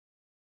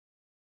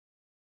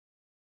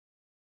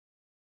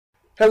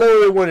Hello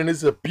everyone, and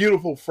it's a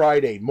beautiful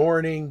Friday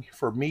morning.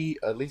 For me,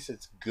 at least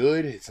it's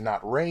good. It's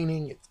not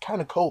raining. It's kind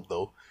of cold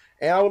though.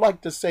 And I would like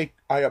to say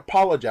I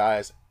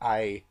apologize.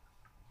 I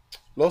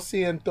lo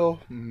siento,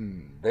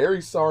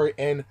 very sorry,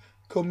 and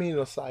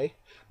kominosai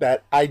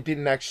that I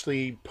didn't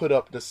actually put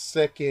up the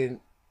second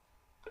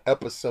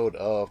episode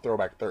of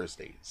Throwback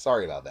Thursday.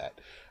 Sorry about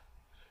that.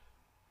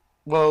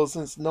 Well,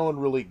 since no one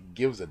really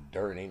gives a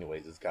darn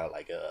anyways, it's got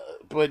like a...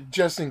 But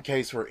just in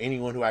case for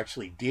anyone who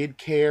actually did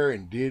care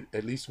and did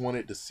at least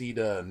wanted to see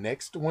the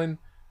next one,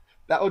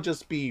 that will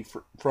just be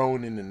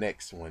thrown in the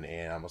next one,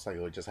 and I'm most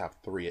likely we'll just have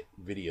 3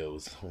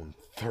 videos on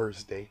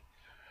Thursday.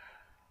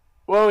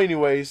 Well,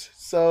 anyways,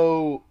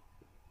 so...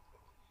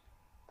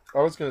 I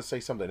was going to say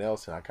something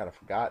else and I kind of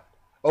forgot.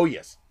 Oh,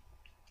 yes.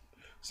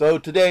 So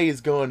today is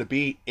going to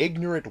be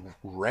Ignorant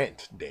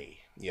Rant Day.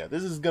 Yeah,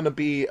 this is going to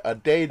be a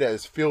day that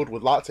is filled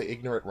with lots of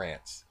ignorant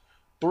rants.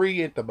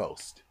 3 at the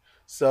most.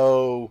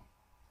 So,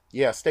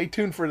 yeah, stay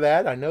tuned for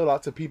that. I know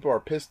lots of people are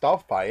pissed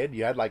off by it.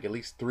 You had like at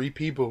least 3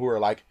 people who are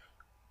like,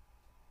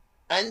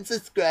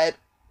 unsubscribe.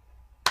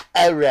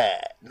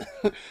 Alright.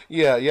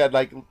 Yeah, you had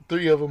like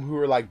 3 of them who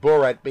were like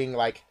Borat being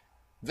like,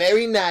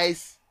 very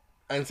nice,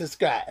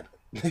 unsubscribe.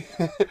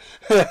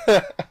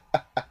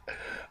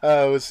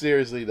 But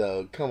seriously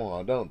though, come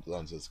on, don't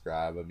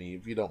unsubscribe. I mean,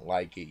 if you don't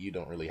like it, you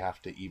don't really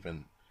have to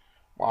even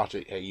watch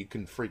it. Hey, you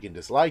can freaking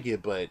dislike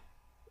it, but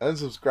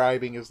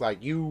unsubscribing is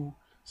like you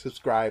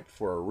subscribed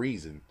for a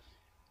reason.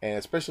 And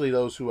especially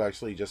those who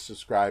actually just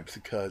subscribed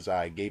because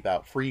I gave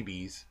out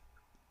freebies.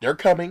 They're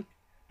coming.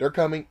 They're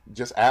coming.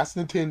 Just ask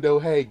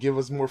Nintendo, hey, give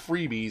us more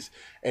freebies.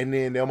 And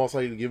then they're almost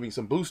like giving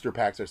some booster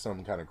packs or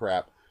some kind of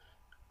crap.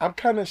 I'm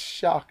kind of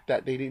shocked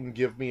that they didn't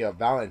give me a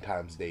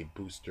Valentine's Day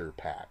booster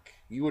pack.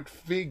 You would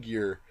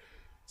figure,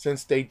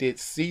 since they did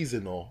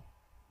seasonal,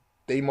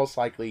 they most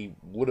likely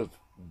would have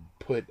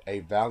put a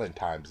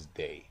Valentine's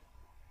Day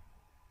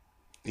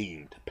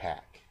themed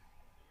pack.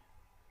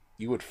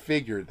 You would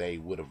figure they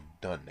would have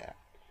done that.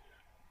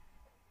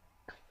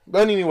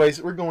 But anyways,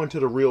 we're going to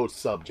the real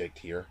subject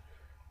here.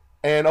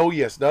 And oh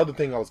yes, the other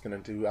thing I was going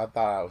to do, I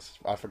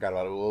forgot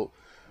about it. Well,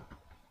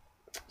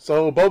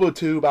 so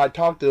Bulbatube, I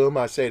talked to him.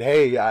 I said,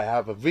 hey, I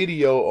have a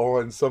video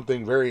on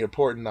something very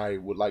important I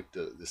would like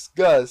to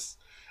discuss.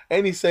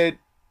 And he said,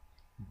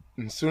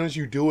 as soon as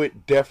you do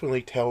it,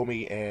 definitely tell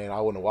me and I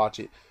want to watch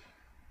it.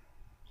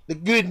 The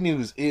good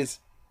news is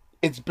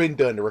it's been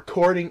done. The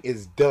recording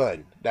is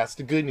done. That's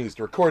the good news.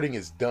 The recording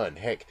is done.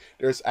 Heck,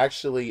 there's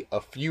actually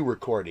a few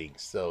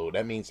recordings. So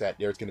that means that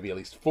there's going to be at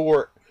least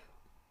 2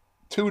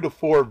 to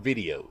 4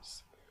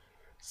 videos.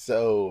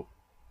 So,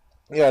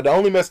 yeah, the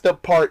only messed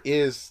up part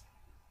is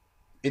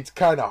it's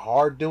kind of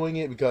hard doing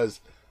it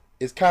because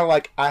it's kind of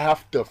like I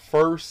have to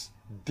first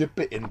dip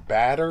it in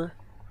batter.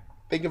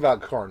 Think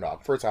about corn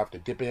dog. First I have to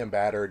dip it in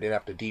batter, then I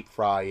have to deep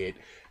fry it.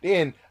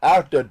 Then I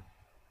have to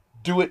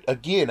do it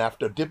again. I have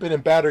to dip it in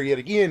batter yet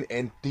again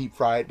and deep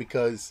fry it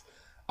because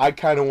I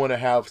kind of want to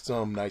have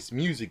some nice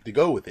music to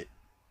go with it.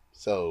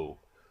 So,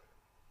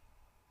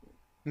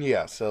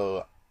 yeah,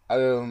 so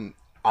I'm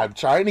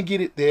trying to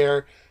get it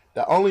there.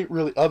 The only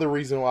really other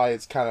reason why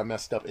it's kind of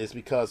messed up is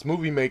because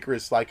Movie Maker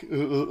is like, and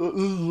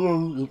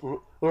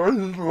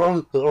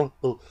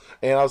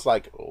I was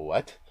like,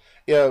 what?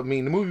 Yeah, I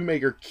mean, the Movie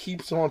Maker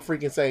keeps on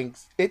freaking saying,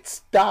 it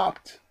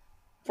stopped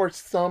for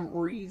some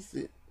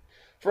reason.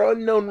 For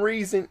unknown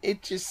reason,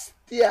 it just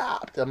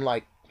stopped. I'm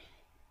like,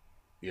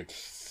 you're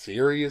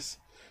serious?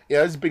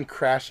 Yeah, it's been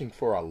crashing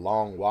for a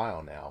long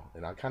while now,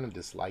 and I kind of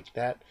dislike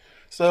that.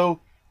 So,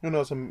 who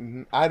knows,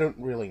 I don't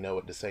really know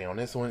what to say on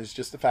this one. It's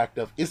just the fact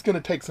of, it's going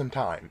to take some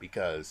time,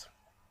 because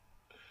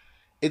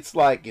it's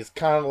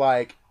kind of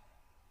like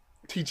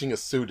teaching a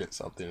student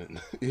something.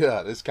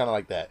 Yeah, it's kind of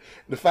like that.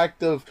 The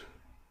fact of,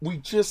 we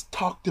just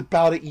talked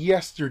about it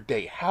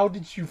yesterday. How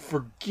did you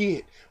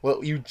forget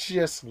what you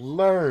just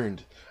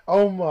learned?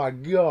 Oh my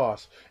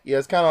gosh. Yeah,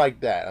 it's kind of like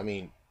that. I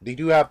mean, they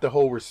do have the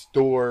whole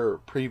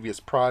restore previous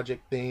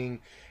project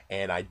thing,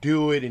 and I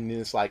do it, and then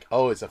it's like,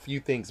 oh, it's a few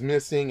things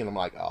missing, and I'm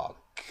like, oh,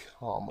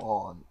 come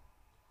on.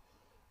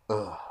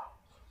 Ugh.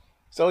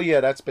 So yeah,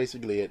 that's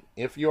basically it.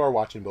 If you are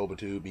watching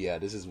Bulbatube, yeah,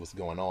 this is what's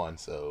going on.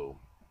 So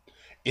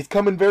it's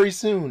coming very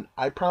soon.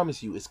 I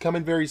promise you, it's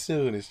coming very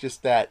soon. It's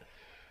just that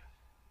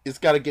it's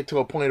got to get to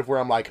a point of where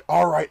I'm like,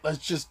 all right,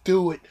 let's just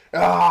do it.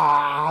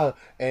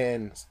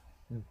 And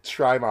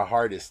try my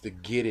hardest to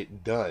get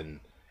it done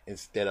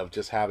instead of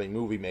just having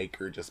Movie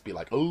Maker just be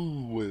like,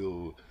 oh,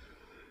 well,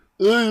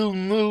 I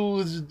don't know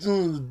what you're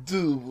trying to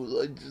do,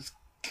 but I just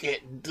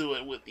can't do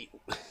it with you.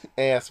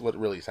 And that's what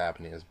really is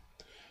happening is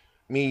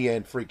me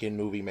and freaking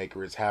Movie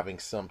Maker is having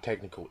some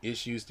technical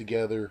issues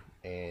together,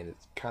 and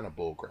it's kind of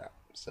bullcrap.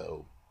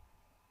 So,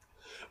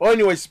 well,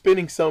 anyway,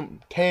 spinning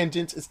some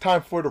tangents, it's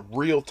time for the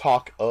real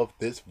talk of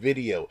this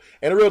video.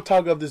 And the real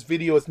talk of this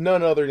video is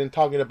none other than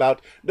talking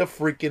about the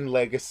freaking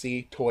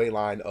legacy toy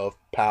line of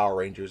Power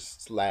Rangers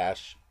 /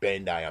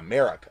 Bandai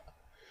America.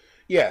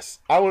 Yes,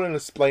 I want to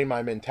explain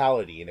my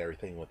mentality and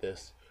everything with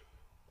this.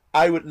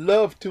 I would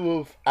love to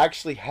have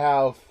actually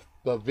have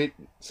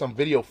some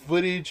video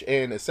footage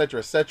and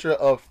etc.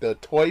 of the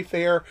toy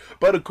fair,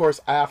 but of course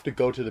I have to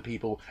go to the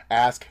people,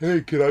 ask,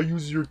 hey, can I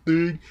use your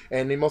thing?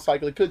 And they most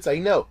likely could say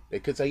no, they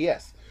could say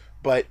yes,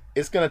 but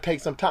it's gonna take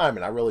some time,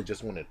 and I really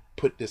just want to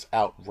put this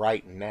out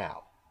right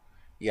now.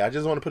 Yeah, I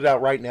just want to put it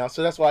out right now,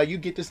 so that's why you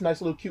get this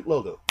nice little cute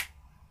logo.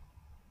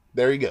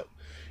 There you go.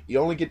 You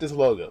only get this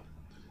logo.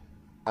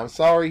 I'm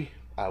sorry,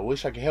 I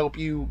wish I could help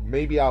you.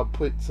 Maybe I'll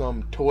put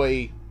some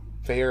toy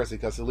fairs,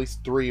 because at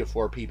least 3 or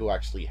 4 people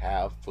actually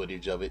have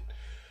footage of it.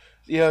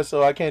 Yeah,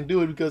 so I can't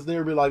do it because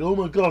they'll be like, oh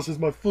my gosh, it's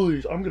my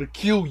footage, I'm gonna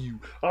kill you,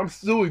 I'm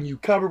suing you,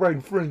 copyright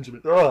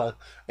infringement. Ugh.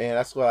 And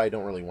that's what I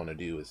don't really want to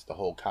do, is the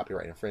whole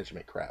copyright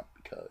infringement crap,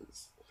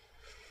 because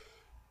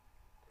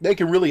they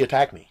can really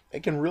attack me.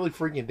 They can really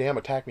freaking damn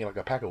attack me like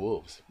a pack of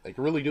wolves. They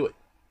can really do it.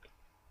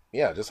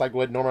 Yeah, just like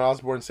what Norman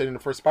Osborn said in the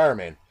first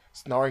Spider-Man,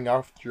 snarling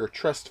off your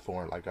trust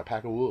form like a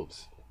pack of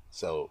wolves.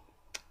 So,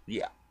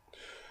 yeah.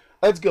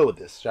 Let's go with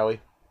this, shall we?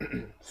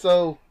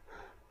 So,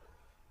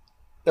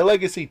 the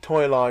Legacy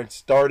toy line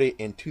started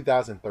in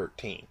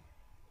 2013.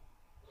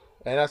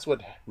 And that's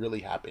what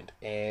really happened.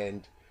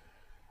 And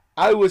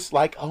I was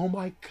like, oh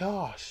my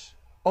gosh.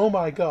 Oh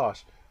my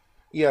gosh.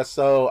 Yeah,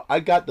 so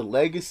I got the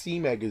Legacy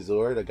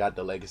Megazord, I got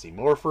the Legacy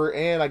Morpher,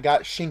 and I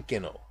got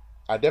Shinkino.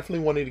 I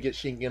definitely wanted to get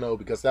Shinkino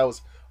because that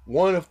was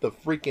one of the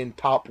freaking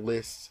top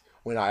lists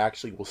when I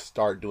actually will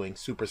start doing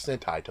Super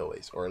Sentai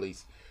toys. Or at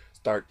least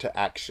start to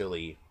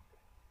actually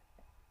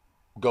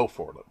go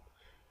for them.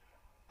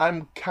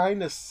 I'm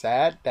kind of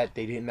sad that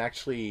they didn't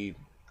actually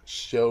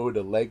show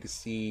the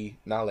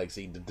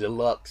the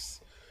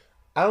deluxe.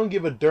 I don't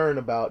give a darn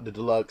about the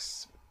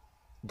deluxe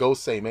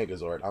Gosei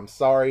Megazord. I'm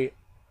sorry.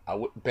 I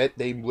would bet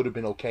they would have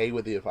been okay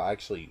with it if I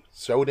actually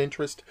showed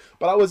interest,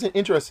 but I wasn't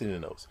interested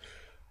in those.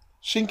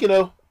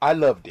 Shinkino, I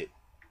loved it.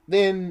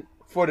 Then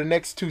for the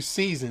next 2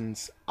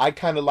 seasons, I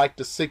kind of liked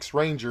the 6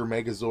 Ranger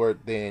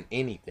Megazord than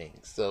anything.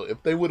 So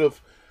if they would have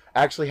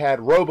actually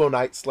had Robo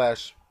Knight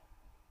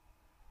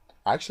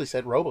I actually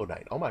said Robo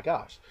Knight. Oh my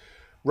gosh.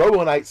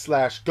 Robo Knight /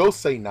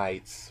 Gosei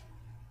Knights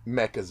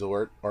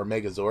Megazord or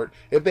Megazord.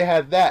 If they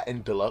had that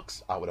in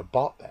deluxe, I would have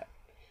bought that.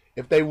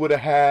 If they would have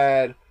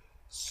had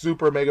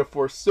Super Mega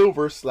Force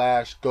Silver /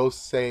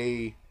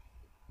 Gosei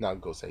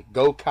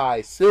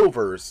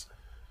Silver's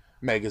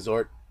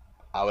Megazord,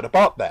 I would have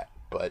bought that.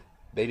 But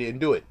they didn't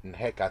do it. And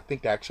heck, I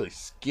think they actually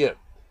skipped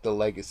the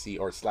Legacy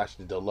or /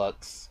 the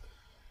deluxe.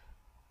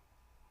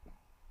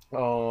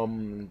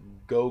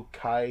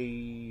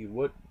 Gokai,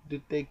 what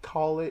did they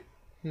call it?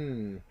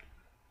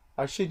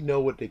 I should know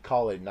what they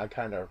call it, and I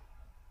kind of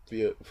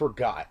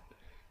forgot.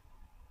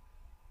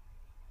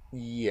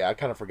 Yeah, I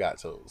kind of forgot,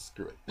 so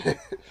screw it.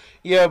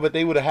 Yeah, but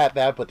they would have had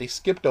that, but they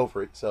skipped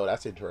over it, so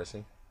that's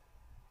interesting.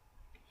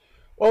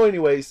 Well,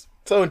 anyways,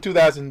 so in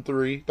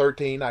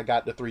 2013, I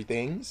got the 3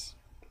 things.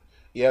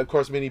 Yeah, of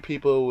course, many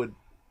people would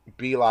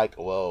be like,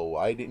 well,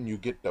 why didn't you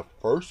get the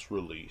first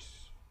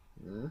release?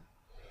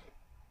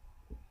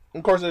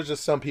 Of course, there's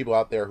just some people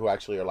out there who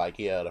actually are like,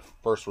 yeah, the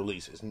first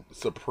release is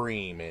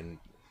supreme, and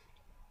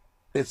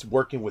it's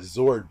working with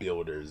Zord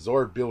Builder.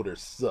 Zord Builder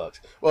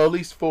sucks. Well, at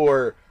least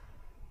for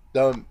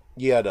the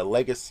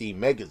Legacy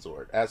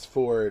Megazord. As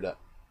for the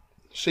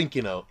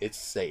Shinkino, it's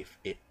safe.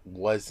 It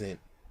wasn't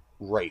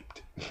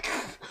raped.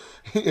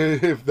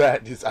 If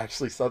that is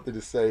actually something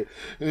to say.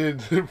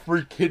 The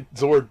freaking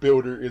Zord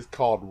Builder is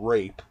called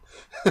rape.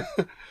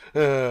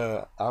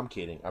 I'm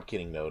kidding.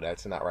 No,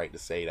 that's not right to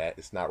say that.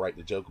 It's not right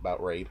to joke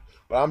about rape.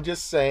 But I'm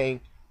just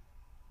saying,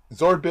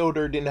 Zord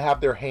Builder didn't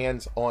have their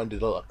hands on the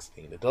deluxe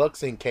thing. The deluxe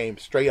thing came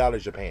straight out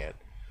of Japan.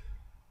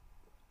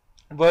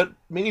 But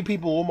many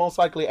people will most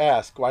likely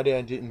ask why I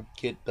didn't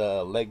get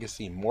the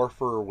Legacy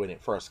Morpher when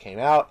it first came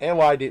out, and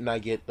why didn't I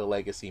get the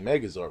Legacy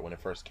Megazord when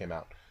it first came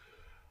out.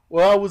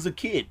 Well, I was a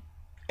kid,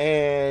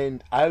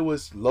 and I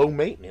was low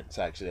maintenance,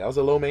 actually. I was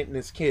a low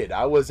maintenance kid.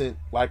 I wasn't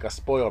like a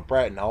spoiled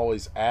brat and I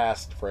always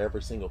asked for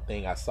every single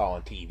thing I saw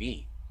on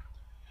TV.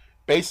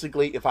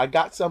 Basically, if I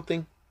got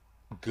something,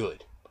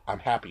 good. I'm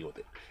happy with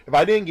it. If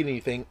I didn't get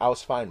anything, I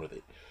was fine with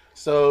it.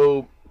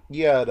 So,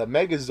 yeah, the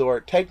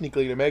Megazord,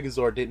 technically the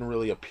Megazord didn't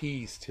really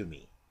appease to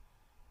me.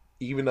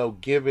 Even though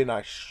given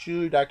I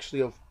should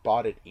actually have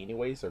bought it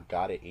anyways, or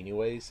got it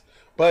anyways.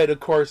 But, of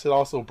course, it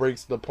also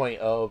brings to the point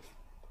of,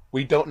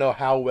 we don't know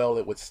how well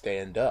it would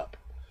stand up.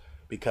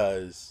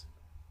 Because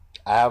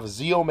I have a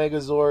Zeo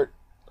Megazord,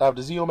 I have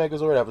the Zeo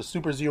Megazord, I have a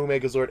Super Zeo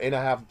Megazord, and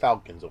I have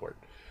Falcon Zord.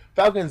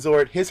 Falcon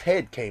Zord, his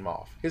head came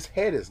off. His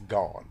head is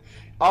gone.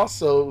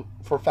 Also,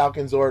 for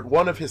Falcon Zord,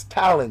 one of his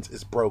talons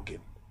is broken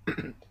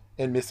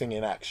and missing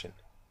in action.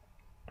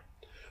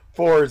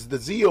 For the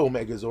Zeo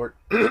Megazord,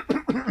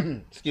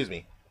 excuse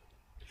me.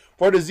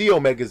 For the Zeo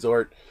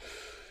Megazord,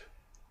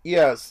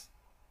 yes.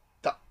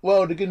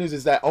 Well, the good news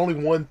is that only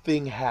one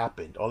thing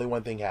happened. Only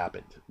one thing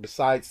happened.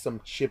 Besides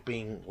some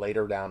chipping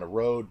later down the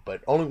road,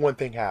 but only one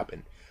thing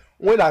happened.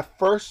 When I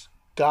first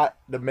got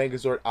the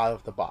Megazord out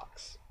of the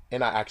box,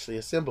 and I actually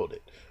assembled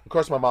it. Of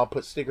course, my mom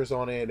put stickers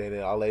on it, and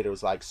then I later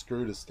was like,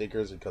 screw the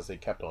stickers because they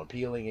kept on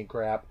peeling and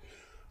crap.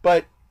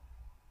 But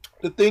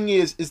the thing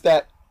is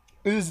that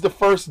This is the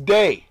first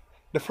day.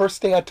 The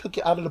first day I took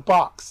it out of the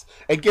box.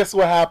 And guess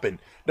what happened?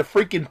 The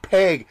freaking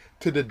peg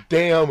to the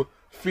damn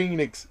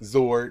Phoenix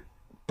Zord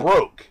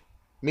broke.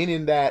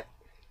 Meaning that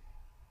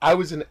I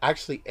wasn't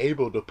actually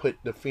able to put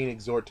the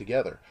Phoenix Zord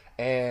together.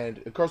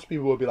 And of course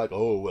people would be like,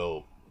 oh,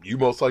 well, you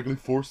most likely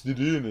forced it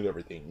in and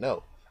everything.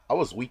 No, I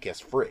was weak as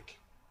frick.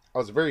 I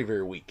was very,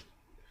 very weak.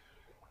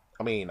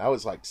 I mean, I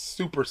was like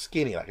super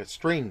skinny, like a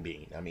string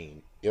bean. I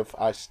mean, if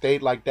I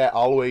stayed like that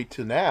all the way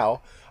to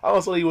now, I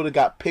honestly would have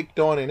got picked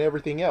on and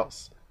everything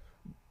else.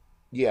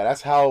 Yeah,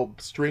 that's how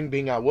string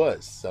bean I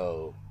was.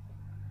 So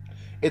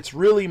it's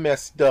really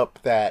messed up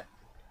that,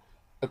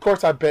 of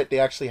course, I bet they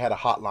actually had a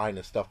hotline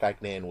and stuff back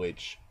then,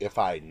 which if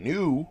I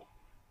knew,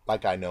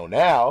 like I know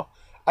now,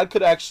 I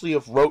could actually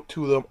have wrote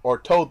to them or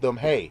told them,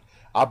 hey,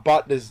 I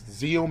bought this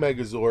Zeo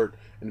Megazord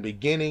in the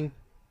beginning,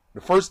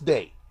 the first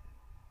day,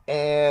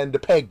 and the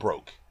peg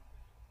broke.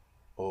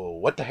 Oh,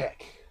 what the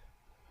heck?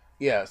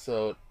 Yeah,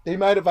 so they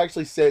might have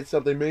actually said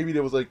something. Maybe they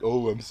was like,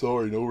 oh, I'm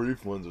sorry, no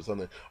refunds or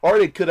something. Or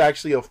they could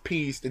actually have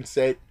pieced and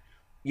said,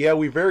 yeah,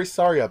 we're very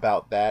sorry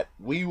about that.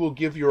 We will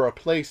give you a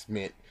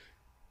replacement,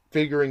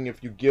 figuring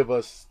if you give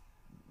us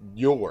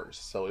yours.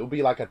 So it'll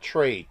be like a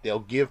trade. They'll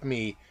give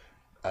me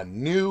a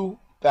new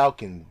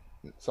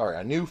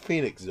a new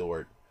Phoenix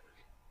Zord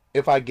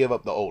if I give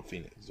up the old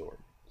Phoenix Zord.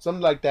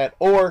 Something like that.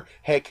 Or,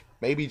 heck,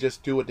 maybe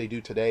just do what they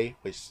do today,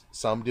 which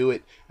some do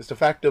it. It's the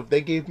fact of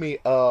they gave me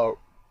a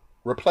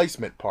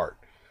replacement part.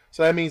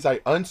 So that means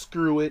I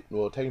unscrew it.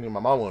 Well, technically my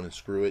mom won't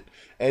unscrew it.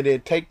 And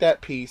then take that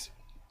piece,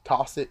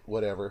 toss it,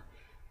 whatever.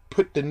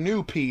 Put the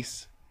new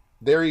piece.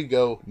 There you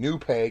go. New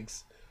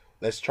pegs.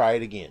 Let's try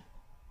it again.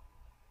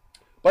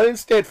 But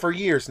instead, for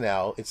years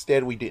now,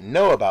 we didn't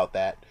know about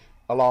that.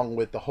 Along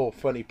with the whole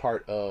funny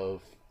part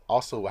of,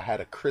 also I had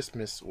a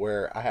Christmas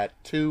where I had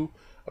two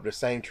of the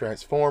same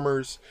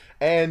Transformers.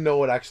 And no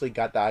one actually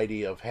got the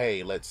idea of,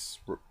 hey, let's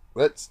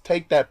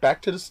take that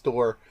back to the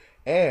store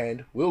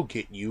and we'll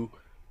get you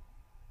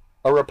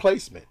a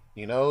replacement,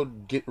 you know,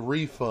 get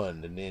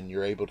refund, and then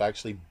you're able to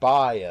actually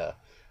buy a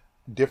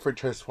different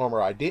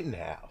Transformer I didn't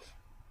have.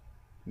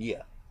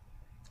 Yeah,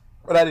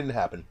 but that didn't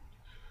happen.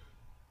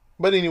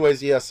 But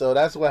anyways, yeah, so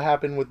that's what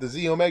happened with the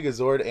Zeo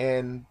Megazord,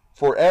 and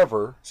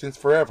since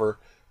forever,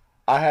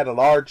 I had a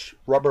large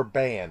rubber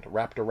band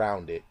wrapped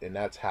around it, and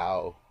that's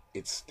how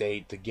it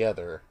stayed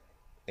together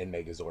in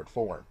Megazord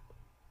form.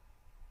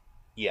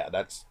 Yeah,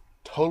 that's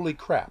totally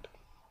crap.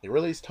 It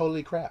really is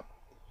totally crap.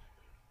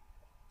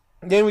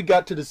 Then we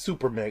got to the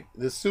Super Zeo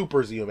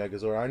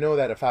Megazord. I know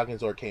that a Falcon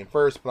Zord came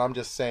first, but I'm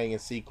just saying in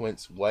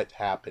sequence what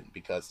happened,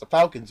 because the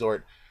Falcon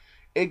Zord,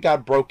 it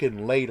got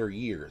broken later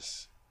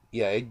years.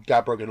 Yeah, it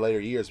got broken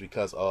later years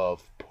because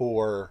of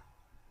poor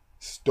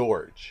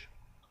storage.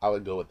 I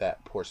would go with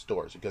that, poor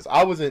storage, because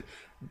I wasn't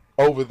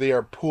over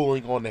there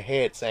pulling on the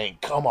head saying,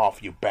 come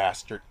off, you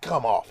bastard,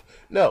 come off.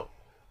 No,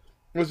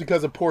 it was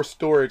because of poor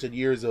storage and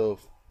years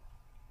of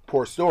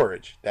poor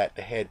storage that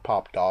the head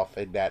popped off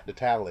and that the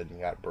talon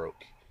got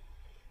broke.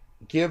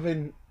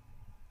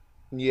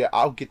 Yeah,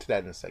 I'll get to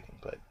that in a second,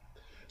 but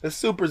the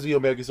Super Zeo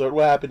Megazord,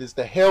 what happened is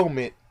the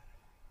helmet,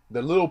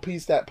 the little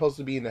piece that's supposed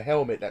to be in the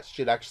helmet that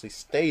should actually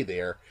stay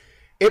there,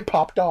 it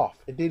popped off.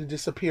 It did. It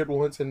disappeared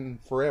once and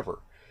forever.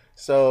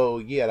 So,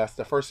 yeah, that's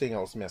the first thing I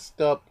was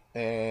messed up.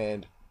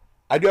 And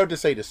I do have to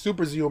say the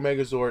Super Zeo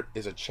Megazord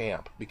is a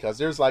champ, because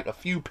there's like a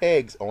few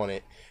pegs on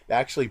it that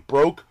actually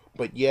broke,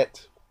 but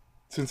yet,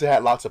 since it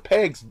had lots of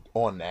pegs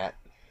on that,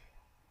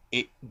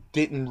 it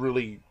didn't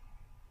really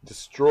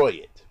destroy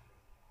it.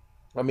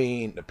 I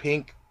mean, the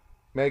pink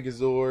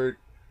Zord,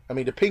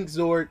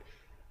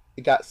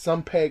 it got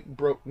some peg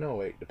broke. No,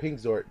 wait, the pink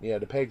Zord, yeah,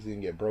 the pegs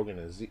didn't get broken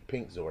in the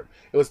pink Zord.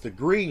 It was the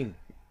green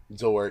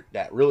Zord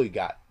that really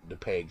got the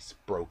pegs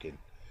broken.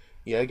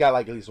 Yeah, it got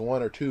like at least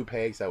one or two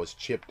pegs that was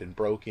chipped and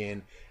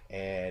broken.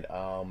 And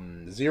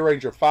Zero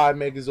Ranger 5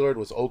 Megazord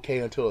was okay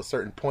until a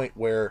certain point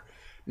where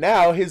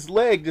now his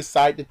leg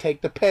decided to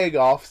take the peg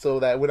off, so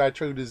that when I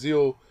tried the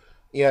Zeo,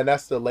 yeah,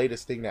 that's the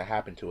latest thing that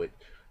happened to it.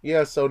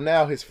 Yeah, so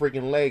now his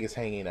freaking leg is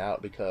hanging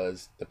out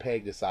because the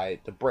peg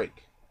decided to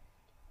break.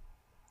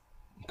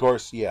 Of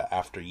course, yeah,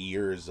 after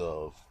years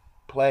of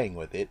playing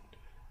with it,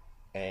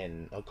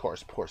 and of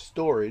course poor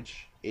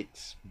storage,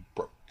 it's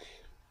broke.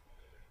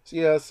 So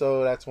yeah,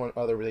 so that's one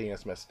other thing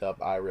that's messed up.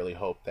 I really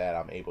hope that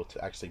I'm able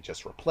to actually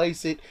just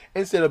replace it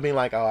instead of being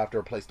like, I'll have to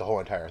replace the whole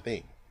entire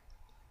thing.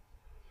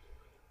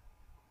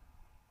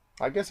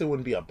 I guess it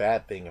wouldn't be a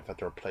bad thing if I had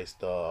to replace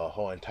the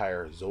whole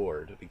entire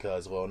Zord,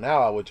 because, well,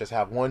 now I would just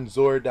have one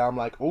Zord that I'm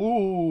like,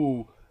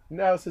 ooh,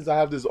 now since I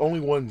have this only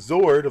one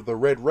Zord of the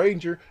Red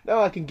Ranger,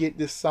 now I can get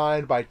this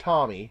signed by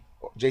Tommy,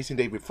 Jason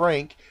David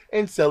Frank,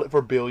 and sell it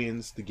for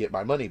billions to get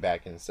my money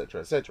back, etc.,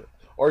 etc.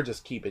 Or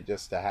just keep it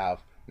just to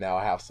have, now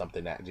I have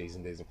something that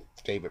Jason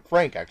David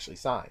Frank actually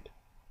signed.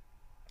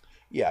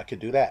 Yeah, I could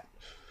do that.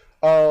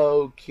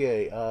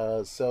 Okay,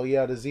 so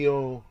yeah, the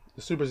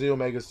Super Zeo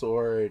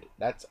Megazord,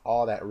 that's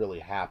all that really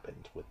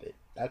happened with it.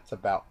 That's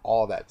about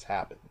all that's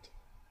happened.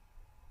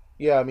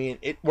 Yeah, I mean,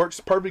 it works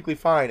perfectly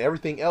fine.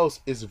 Everything else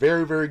is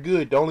very, very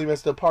good. The only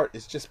messed up part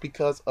is just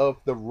because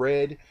of the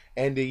red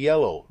and the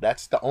yellow.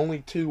 That's the only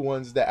two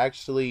ones that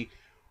actually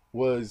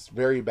was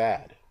very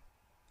bad.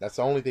 That's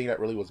the only thing that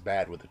really was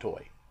bad with the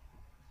toy.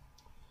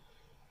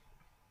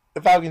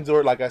 The Falcon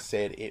Zord, like I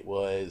said, it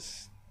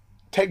was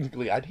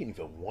technically, I didn't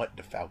even want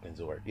the Falcon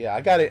Zord. Yeah,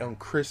 I got it on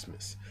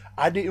Christmas.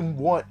 I didn't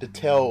want to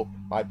tell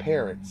my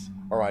parents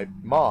or my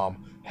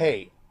mom,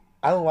 hey,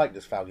 I don't like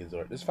this Falcon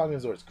Zord. This Falcon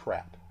Zord's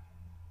crap.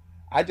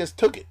 I just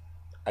took it.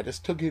 I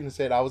just took it and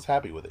said I was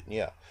happy with it.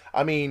 Yeah.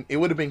 I mean, it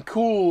would have been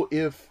cool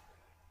if,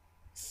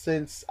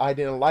 since I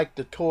didn't like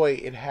the toy,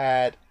 it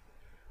had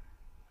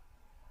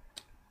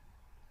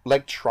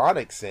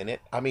electronics in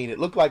it. I mean, it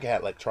looked like it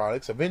had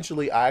electronics.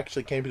 Eventually, I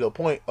actually came to the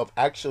point of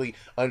actually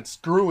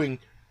unscrewing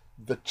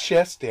the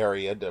chest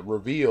area to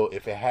reveal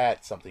if it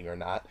had something or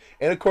not.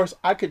 And of course,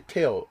 I could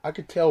tell by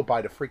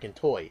the freaking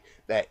toy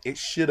that it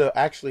should have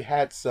actually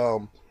had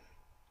some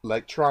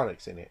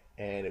electronics in it,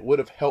 and it would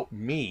have helped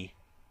me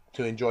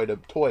to enjoy the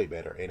toy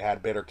better and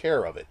had better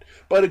care of it.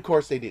 But of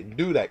course, they didn't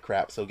do that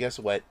crap. So guess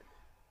what?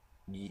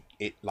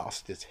 It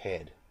lost its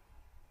head.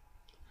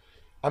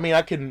 I mean,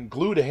 I can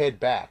glue the head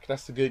back.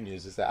 That's the good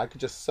news, is that I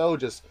could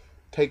just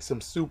take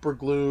some super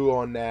glue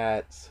on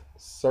that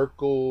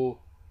circle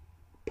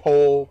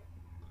pole,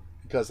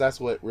 because that's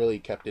what really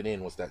kept it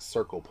in, was that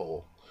circle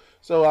pole.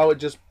 So I would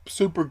just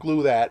super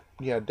glue that,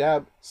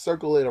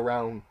 circle it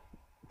around,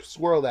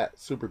 swirl that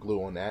super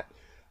glue on that,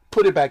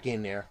 put it back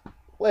in there,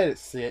 let it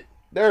sit.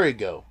 There you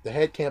go. The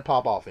head can't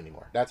pop off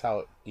anymore. That's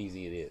how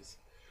easy it is.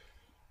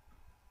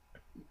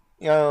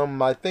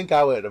 I think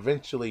I would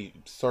eventually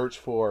search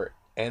for,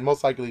 and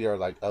most likely there are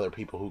like other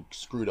people who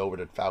screwed over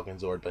the Falcon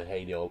Zord, but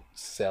hey, they'll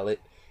sell it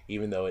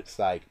even though it's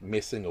like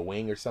missing a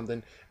wing or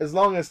something. As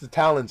long as the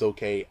Talon's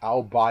okay,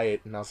 I'll buy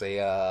it, and I'll say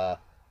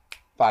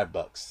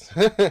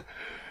 $5.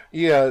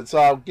 Yeah, so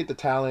I'll get the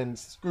Talon,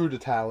 screw the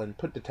Talon,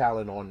 put the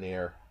Talon on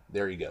there.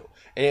 There you go.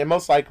 And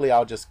most likely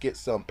I'll just get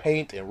some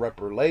paint and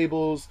rubber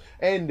labels,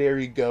 and there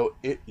you go.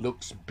 It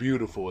looks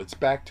beautiful. It's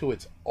back to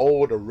its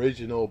old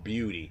original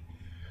beauty.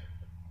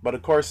 But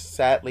of course,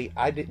 sadly,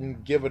 I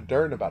didn't give a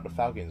darn about the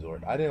Falcon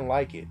Zord. I didn't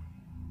like it.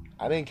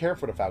 I didn't care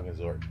for the Falcon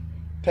Zord.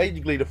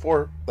 Technically,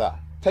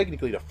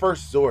 the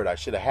first Zord I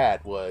should have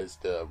had was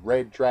the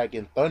Red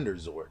Dragon Thunder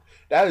Zord.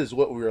 That is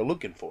what we were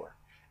looking for.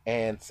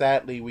 And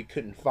sadly, we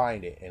couldn't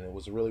find it, and it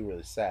was really,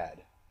 really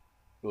sad.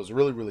 It was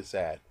really, really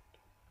sad.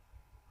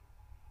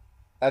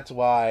 That's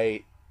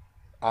why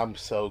I'm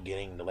so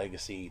getting the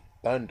Legacy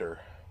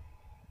Thunder,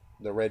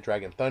 the Red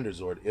Dragon Thunder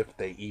Zord, if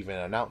they even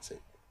announce it,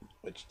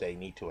 which they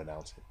need to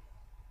announce it.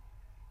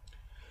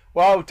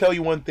 Well, I'll tell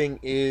you one thing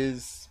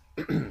is,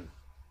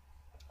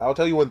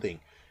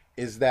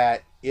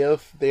 that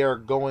if they're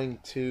going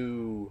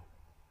to,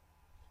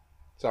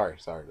 sorry.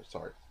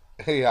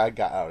 Yeah, I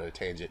got out of a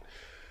tangent.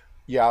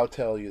 Yeah, I'll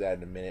tell you that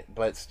in a minute.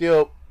 But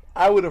still,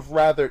 I would have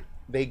rather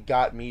they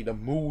got me the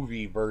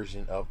movie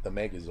version of the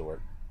Megazord.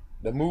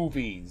 The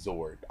movie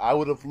Zord. I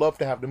would have loved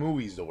to have the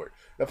movie Zord.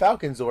 The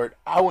Falcon Zord,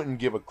 I wouldn't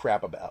give a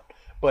crap about.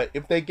 But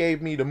if they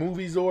gave me the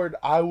movie Zord,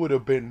 I would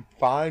have been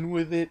fine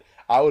with it.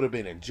 I would have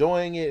been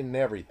enjoying it and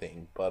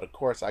everything. But of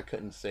course, I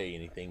couldn't say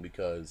anything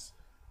because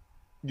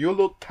you'll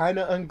look kind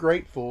of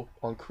ungrateful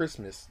on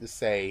Christmas to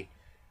say,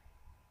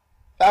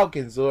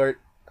 Falcon Zord.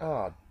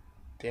 Oh,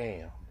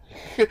 damn.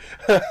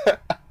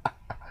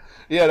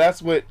 Yeah,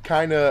 that's what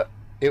kind of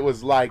it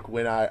was like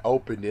when I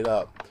opened it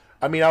up.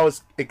 I mean, I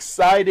was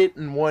excited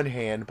in one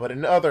hand, but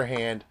in the other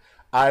hand,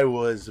 I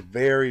was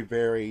very,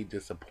 very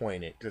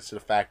disappointed. Just the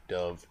fact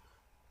of,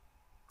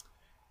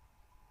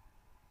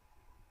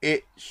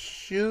 it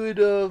should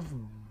have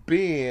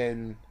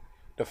been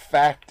the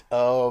fact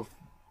of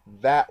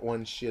that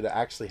one should have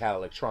actually had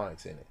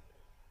electronics in it.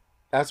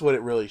 That's what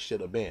it really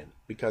should have been.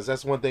 Because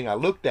that's one thing I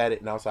looked at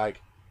it and I was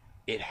like,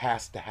 it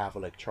has to have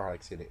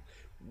electronics in it.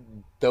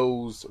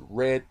 Those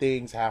red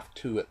things have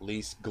to at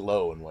least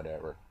glow and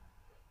whatever.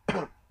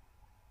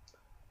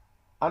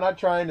 I'm not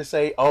trying to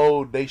say,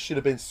 oh, they should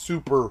have been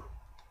super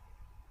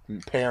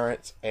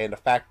parents, and the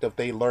fact that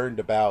they learned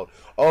about,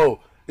 oh,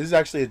 this is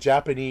actually a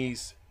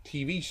Japanese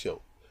TV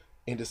show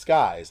in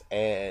disguise,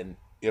 and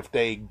if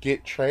they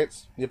get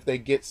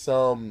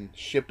some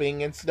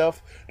shipping and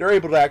stuff, they're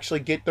able to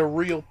actually get the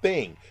real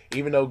thing,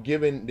 even though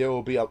given there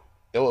will be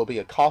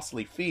a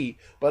costly fee.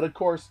 But of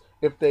course,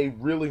 if they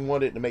really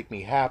wanted to make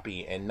me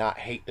happy and not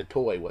hate the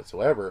toy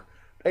whatsoever,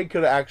 they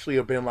could have actually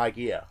have been like,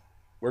 yeah,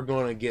 we're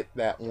going to get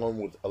that one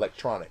with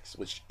electronics,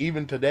 which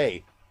even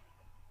today,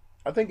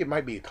 I think it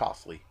might be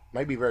costly.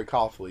 Might be very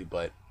costly,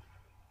 but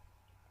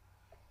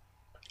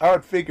I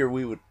would figure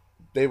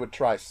they would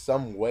try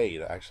some way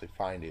to actually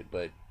find it,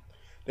 but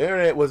the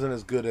internet wasn't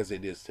as good as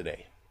it is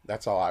today.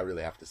 That's all I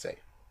really have to say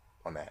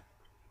on that.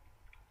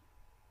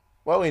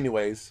 Well,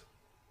 anyways,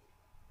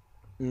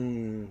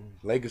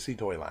 Legacy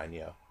Toyline,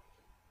 yeah.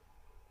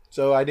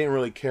 So I didn't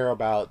really care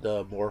about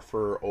the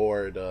Morpher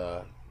or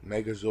the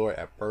Megazord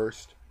at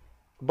first.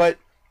 But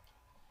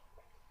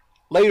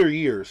later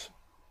years,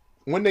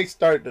 when they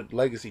started the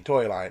Legacy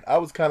Toyline, I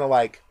was kind of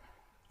like,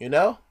 You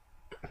know,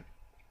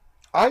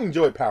 I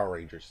enjoy Power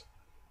Rangers.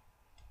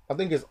 I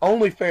think it's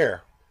only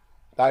fair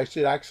that I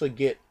should actually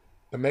get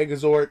the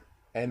Megazord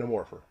and the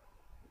Morpher.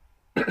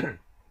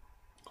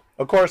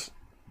 Of course,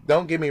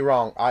 don't get me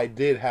wrong, I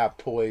did have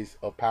toys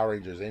of Power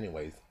Rangers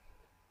anyways.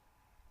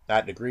 I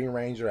had the Green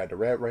Ranger, I had the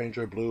Red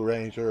Ranger, Blue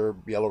Ranger,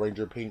 Yellow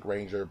Ranger, Pink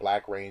Ranger,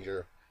 Black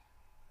Ranger,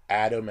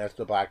 Adam as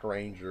the Black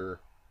Ranger.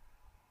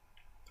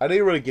 I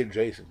didn't really get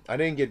Jason. I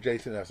didn't get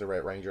Jason as the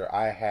Red Ranger.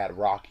 I had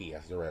Rocky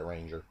as the Red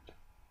Ranger.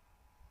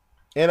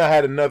 And I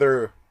had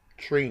another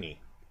Trini.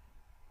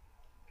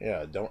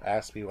 Yeah, don't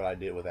ask me what I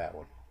did with that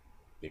one.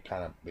 It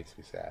kind of makes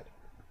me sad.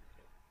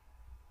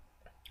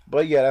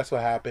 But yeah, that's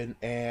what happened.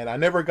 And I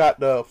never got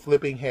the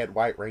flipping head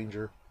White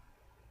Ranger.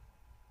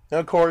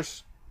 And of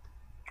course,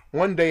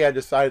 one day I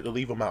decided to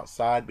leave him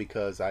outside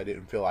because I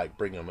didn't feel like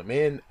bringing him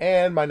in.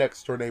 And my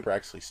next door neighbor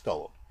actually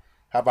stole him.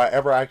 Have I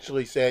ever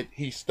actually said,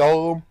 he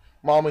stole them?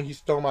 Mama, he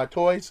stole my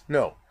toys?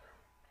 No.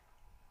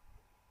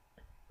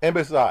 And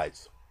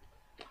besides,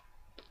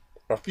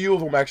 a few of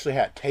them actually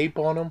had tape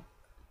on them.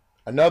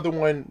 Another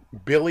one,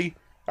 Billy,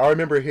 I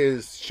remember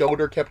his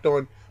shoulder kept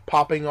on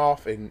popping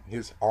off and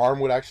his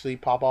arm would actually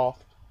pop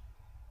off.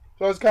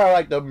 So it's kind of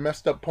like the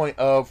messed up point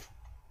of,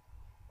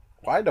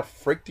 why the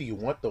frick do you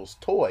want those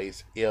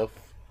toys if...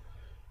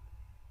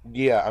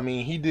 Yeah, I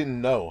mean, he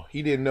didn't know.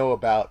 He didn't know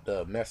about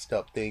the messed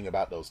up thing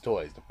about those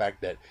toys. The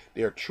fact that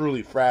they're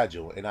truly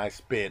fragile. And I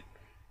spent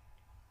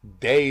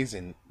days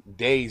and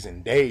days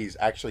and days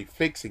actually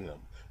fixing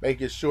them.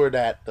 Making sure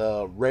that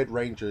the Red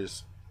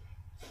Ranger's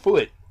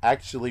foot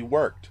actually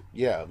worked.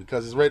 Yeah,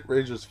 because his Red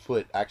Ranger's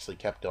foot actually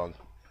kept on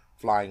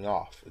flying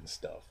off and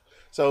stuff.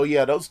 So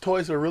yeah, those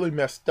toys are really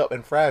messed up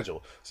and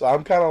fragile. So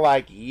I'm kind of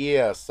like,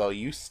 yeah, so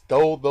you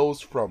stole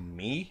those from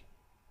me?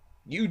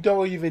 You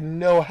don't even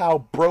know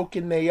how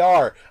broken they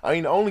are. I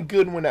mean, the only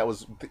good one that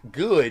was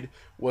good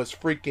was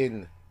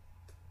freaking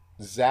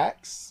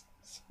Zach's.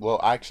 Well,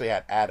 I actually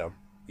had Adam.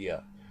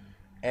 Yeah.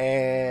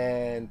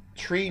 And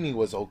Trini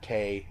was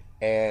okay.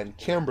 And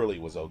Kimberly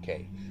was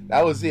okay.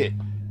 That was it.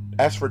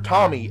 As for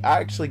Tommy, I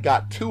actually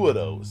got 2 of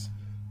those.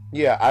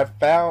 Yeah,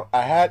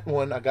 I had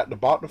one. I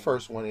bought the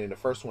first one, and the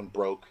first one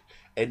broke.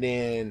 And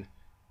then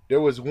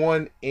there was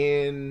one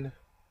in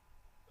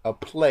a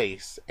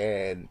place,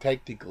 and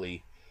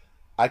technically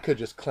I could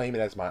just claim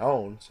it as my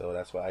own, so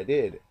that's what I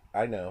did.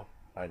 I know,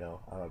 I'm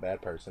a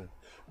bad person.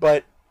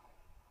 But,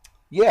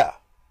 yeah.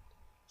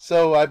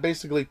 So I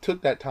basically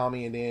took that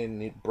Tommy, and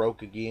then it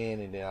broke again,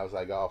 and then I was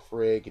like, oh,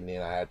 frick, and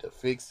then I had to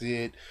fix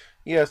it.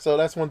 Yeah, so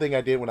that's one thing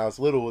I did when I was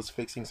little, was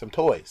fixing some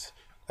toys.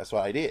 That's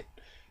what I did.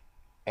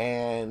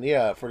 And,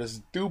 yeah, for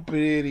this stupid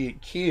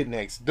idiot kid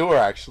next door,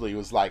 actually,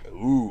 was like,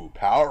 ooh,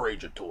 Power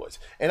Ranger toys.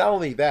 And not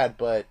only that,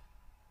 but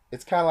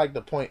it's kind of like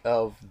the point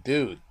of,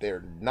 dude,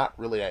 they're not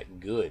really that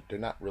good. They're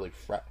not really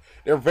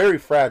they're very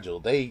fragile.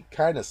 They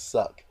kind of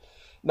suck.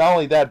 Not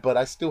only that, but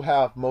I still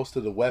have most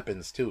of the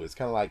weapons too. It's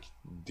kind of like,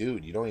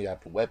 dude, you don't even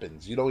have the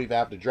weapons. You don't even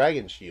have the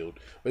Dragon Shield.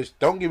 Which,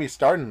 don't get me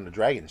started on the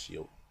Dragon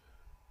Shield.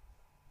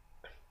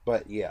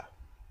 But yeah,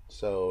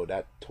 so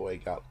that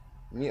toy got...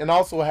 And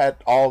also had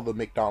all the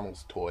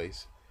McDonald's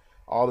toys.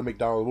 All the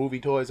McDonald's movie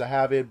toys, I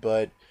have it,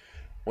 but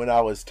when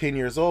I was 10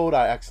 years old,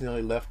 I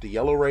accidentally left the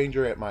Yellow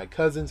Ranger at my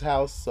cousin's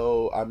house,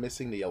 so I'm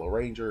missing the Yellow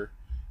Ranger.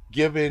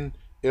 Given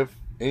if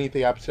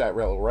anything happens to that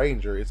Yellow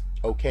Ranger, it's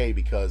okay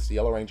because the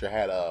Yellow Ranger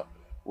had a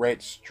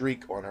red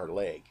streak on her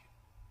leg.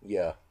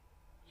 Yeah,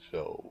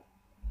 so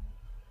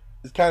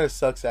it kind of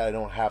sucks that I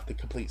don't have the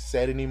complete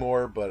set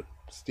anymore, but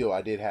still,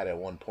 I did have it at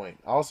one point.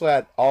 I also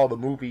had all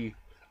the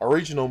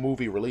original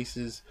movie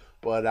releases,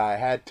 but I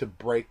had to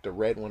break the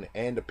red one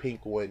and the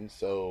pink one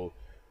so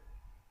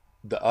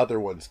the other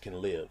ones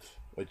can live,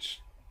 which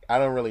I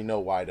don't really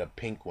know why the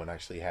pink one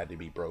actually had to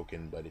be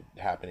broken, but it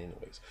happened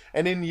anyways.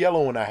 And then the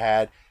yellow one I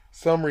had,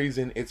 some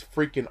reason its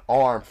freaking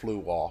arm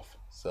flew off,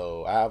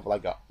 so I have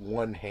like a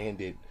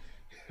one-handed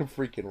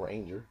freaking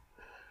Ranger.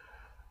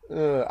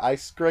 I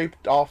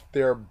scraped off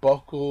their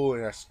buckle,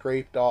 and I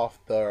scraped off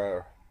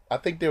I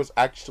think there was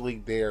actually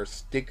their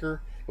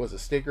sticker. It was a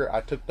sticker.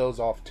 I took those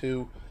off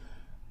too.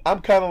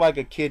 I'm kind of like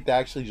a kid that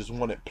actually just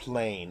wanted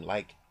plain.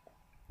 Like,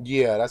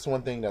 yeah, that's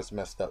one thing that's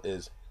messed up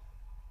is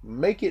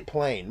make it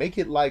plain. Make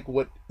it like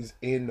what is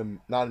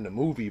not in the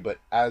movie, but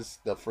as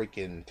the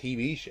freaking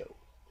TV show.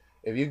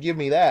 If you give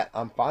me that,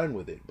 I'm fine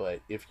with it.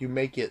 But if you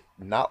make it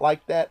not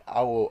like that,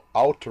 I will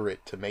alter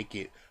it to make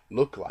it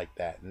look like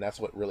that. And that's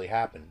what really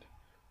happened.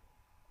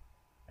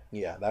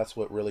 Yeah, that's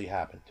what really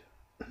happened.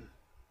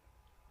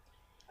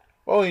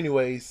 Well,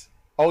 anyways.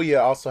 Oh, yeah,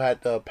 I also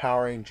had the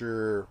Power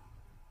Ranger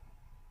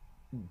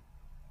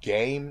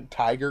game,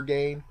 Tiger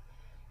game.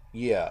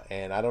 Yeah,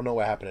 and I don't know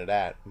what happened to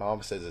that. My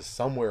mom says it's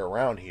somewhere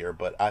around here,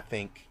 but I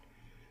think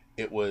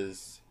it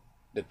was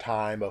the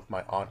time of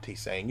my auntie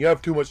saying, you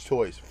have too much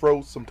toys,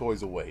 throw some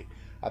toys away.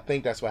 I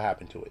think that's what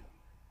happened to it.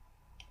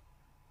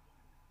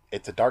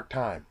 It's a dark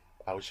time.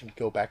 I wish I could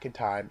go back in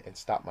time and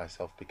stop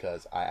myself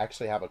because I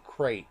actually have a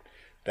crate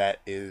that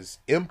is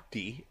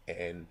empty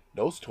and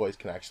those toys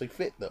can actually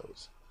fit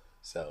those.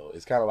 So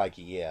it's kind of like,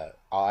 yeah,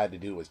 all I had to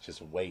do was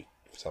just wait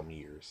some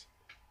years.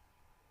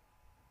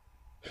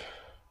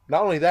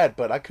 Not only that,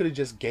 but I could have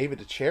just gave it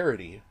to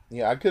charity.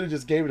 Yeah, I could have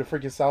just gave it to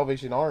freaking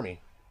Salvation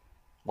Army.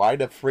 Why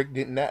the frick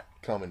didn't that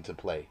come into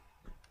play?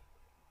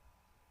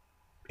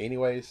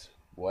 Anyways,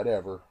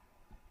 whatever.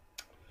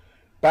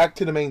 Back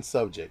to the main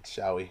subject,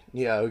 shall we?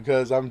 Yeah,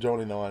 because I'm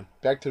droning on.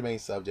 Back to the main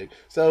subject.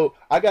 So,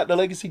 I got the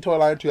Legacy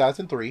Toyline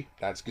 2003.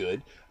 That's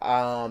good.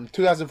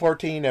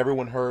 2014,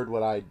 everyone heard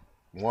what I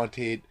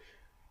wanted.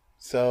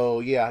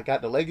 So, yeah, I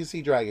got the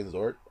Legacy Dragon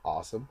Zord.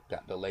 Awesome.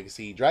 Got the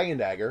Legacy Dragon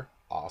Dagger.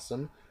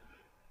 Awesome.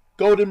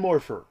 Golden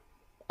Morpher.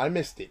 I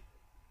missed it.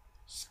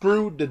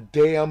 Screwed the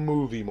damn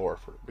movie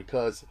Morpher.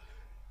 Because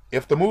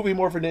if the movie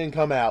Morpher didn't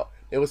come out,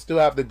 it would still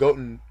have the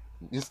Golden...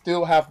 You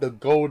still have the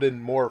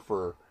Golden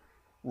Morpher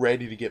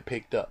ready to get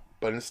picked up.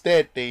 But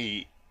instead,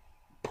 they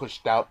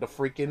pushed out the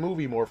freaking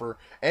movie Morpher.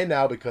 And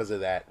now, because of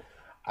that,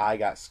 I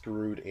got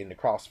screwed in the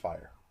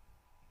crossfire.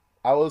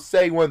 I will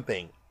say one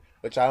thing,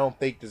 which I don't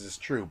think this is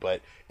true,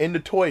 but in the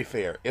toy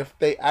fair, if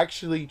they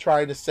actually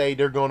try to say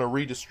they're going to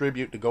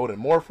redistribute the Golden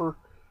Morpher,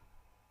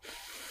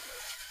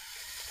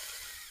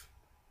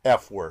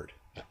 F word.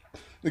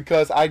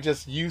 Because I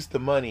just used the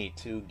money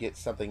to get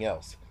something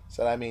else.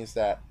 So that means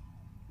that,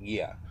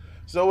 yeah.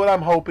 So what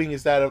I'm hoping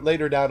is that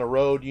later down the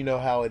road, you know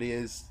how it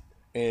is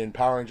in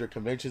Power Ranger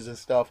conventions and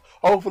stuff.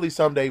 Hopefully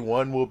someday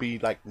one will be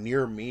like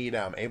near me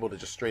that I'm able to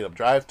just straight up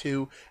drive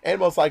to. And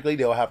most likely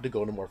they'll have to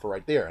go to Morpher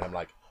right there. And I'm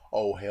like,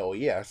 oh hell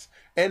yes.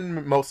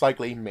 And most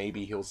likely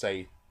maybe he'll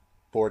say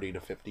 $40 to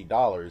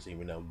 $50,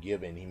 even though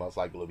given he most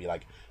likely will be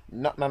like,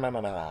 no,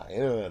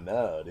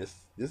 this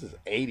is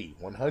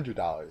 $80,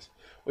 $100.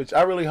 Which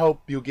I really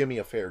hope you'll give me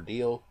a fair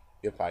deal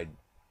if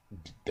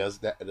does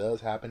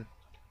happen.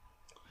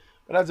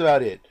 But that's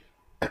about it.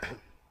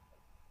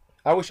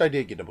 I wish I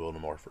did get the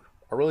Golden Morpher.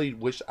 I really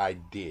wish I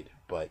did,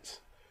 but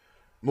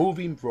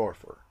movie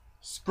Morpher,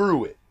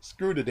 screw it.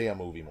 Screw the damn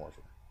movie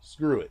Morpher.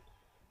 Screw it.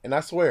 And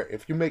I swear,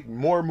 if you make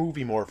more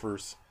movie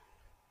Morphers,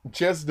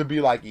 just to be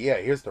like, yeah,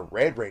 here's the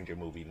Red Ranger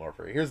movie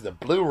Morpher, here's the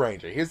Blue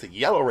Ranger, here's the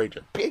Yellow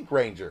Ranger, Pink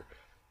Ranger.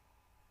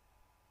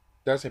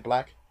 Did I say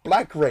black?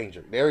 Black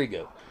Ranger. There you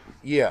go.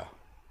 Yeah.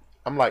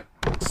 I'm like,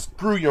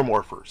 screw your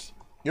Morphers.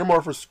 Your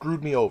Morphers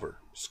screwed me over.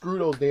 Screw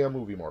those damn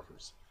movie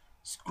Morphers.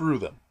 Screw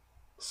them.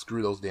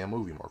 Screw those damn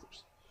movie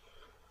Morphers.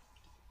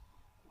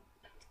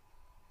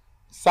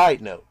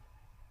 Side note.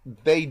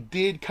 They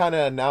did kind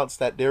of announce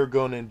that they're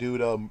going to do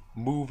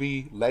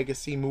the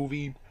Legacy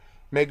movie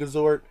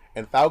Megazord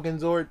and Falcon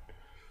Zord.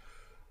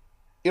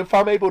 If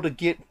I'm able to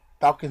get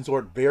Falcon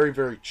Zord very,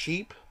 very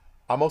cheap,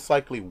 I most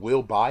likely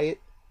will buy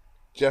it.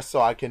 Just so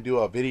I can do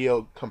a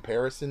video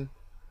comparison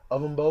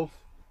of them both.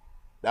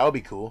 That would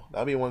be cool. That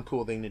would be one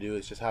cool thing to do,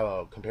 is just have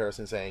a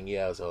comparison saying,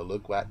 yeah, so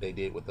look what they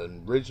did with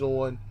the original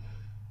one.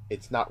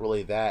 It's not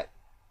really that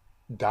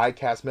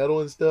die-cast metal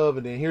and stuff.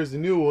 And then here's the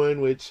new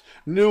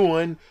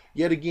one,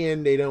 yet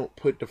again, they don't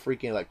put the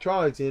freaking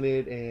electronics in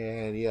it.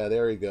 And yeah,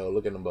 there you go.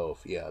 Look at them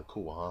both. Yeah,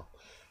 cool, huh?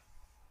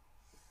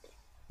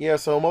 Yeah,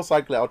 so most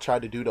likely I'll try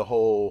to do the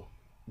whole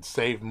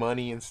save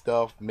money and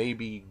stuff.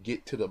 Maybe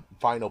get to the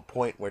final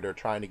point where they're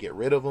trying to get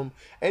rid of them.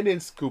 And then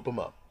scoop them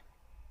up.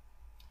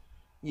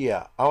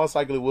 Yeah, I most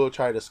likely will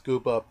try to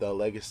scoop up the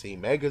Legacy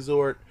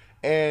Megazord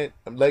and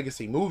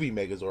Legacy Movie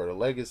Megazord, a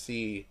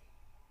Legacy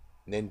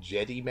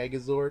Ninjetti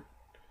Megazord,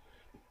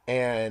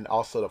 and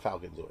also the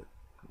Falcon Zord.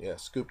 Yeah,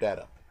 scoop that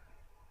up.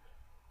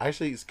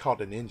 Actually, it's called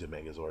the Ninja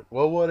Megazord.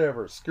 Well,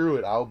 whatever. Screw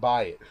it. I'll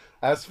buy it.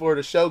 As for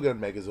the Shogun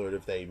Megazord,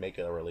 if they make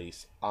a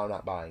release, I'm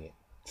not buying it.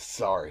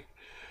 Sorry.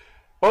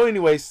 Well,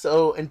 anyway,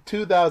 so in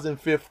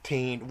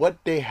 2015, what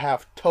they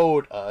have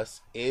told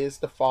us is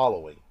the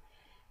following.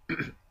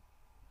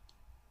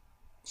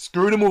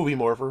 Screw the movie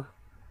Morpher.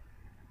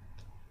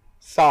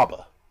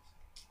 Saba.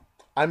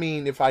 I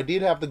mean, if I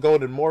did have the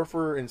Golden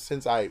Morpher, and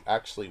since I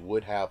actually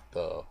would have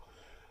the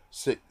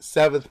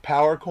 7th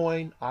Power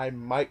Coin, I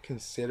might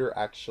consider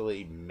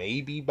actually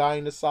maybe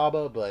buying the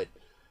Saba, but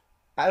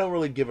I don't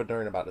really give a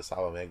darn about the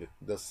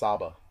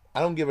Saba.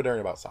 I don't give a darn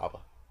about Saba.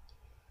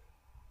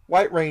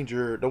 White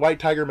Ranger, the White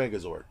Tiger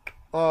Megazord.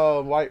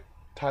 White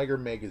Tiger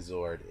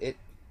Megazord. It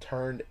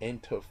turned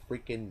into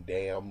freaking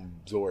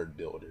damn Zord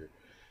Builder.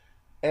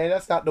 And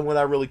that's not the one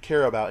I really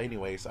care about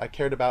anyways. I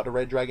cared about the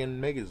Red Dragon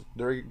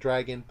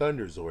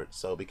Thunder Zord.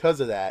 So because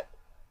of that,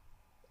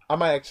 I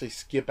might actually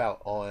skip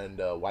out on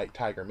the White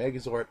Tiger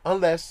Megazord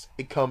unless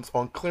it comes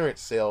on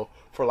clearance sale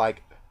for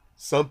like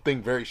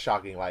something very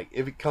shocking. Like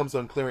if it comes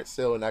on clearance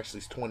sale and actually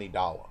it's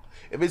 $20.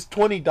 If it's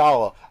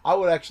 $20, I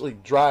would actually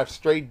drive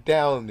straight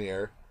down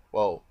there.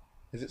 Well,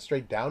 is it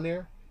straight down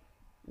there?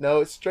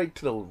 No, it's straight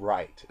to the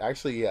right.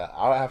 Actually, yeah,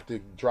 I'll have to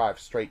drive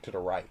straight to the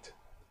right.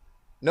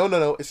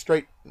 No, it's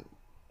straight.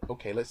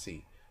 Okay, let's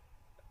see.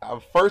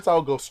 First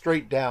I'll go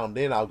straight down,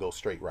 then I'll go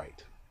straight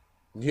right.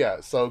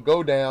 Yeah, so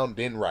go down,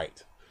 then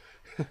right.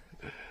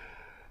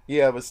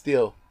 Yeah, but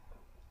still,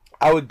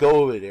 I would go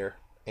over there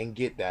and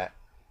get that.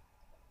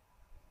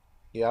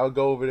 Yeah, I'll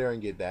go over there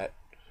and get that.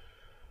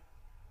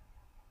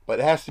 But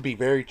it has to be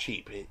very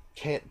cheap. It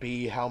can't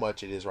be how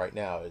much it is right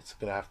now. It's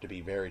gonna have to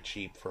be very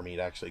cheap for me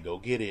to actually go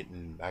get it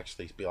and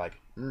actually be like,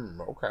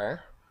 okay.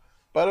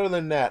 But other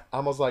than that,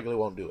 I most likely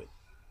won't do it.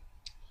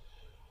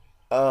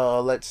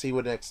 Let's see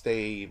what next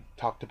they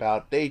talked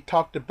about. They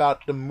talked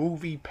about the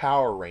movie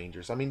Power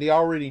Rangers. I mean, they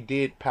already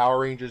did Power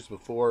Rangers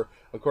before.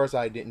 Of course,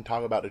 I didn't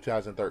talk about the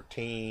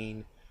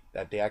 2013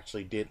 that they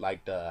actually did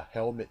like the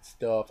helmet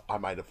stuff. I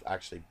might have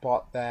actually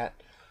bought that.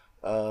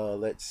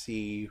 Let's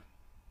see.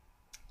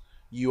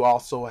 You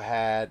also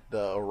had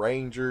the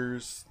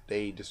Rangers.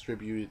 They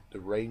distributed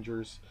the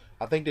Rangers.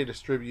 I think they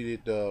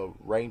distributed the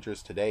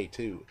Rangers today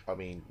too. I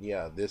mean,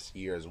 yeah, this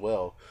year as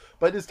well.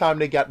 But this time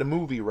they got the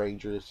movie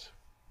Rangers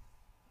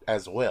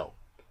as well.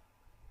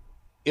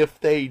 If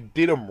they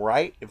did them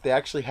right, if they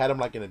actually had them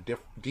like in a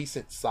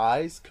decent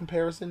size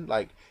comparison,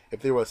 like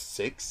if they were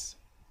 6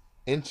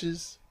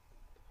 inches,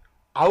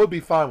 I would be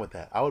fine with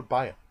that. I would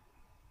buy them.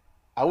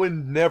 I would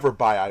never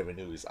buy Ivan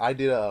Ooze. I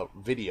did a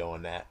video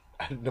on that.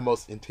 The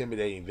most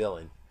intimidating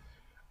villain.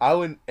 I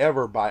wouldn't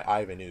ever buy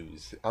Ivan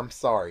Ooze. I'm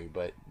sorry,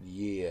 but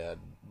yeah,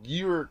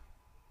 you're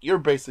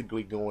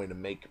basically going to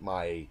make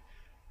my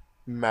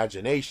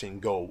imagination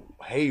go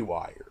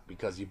haywire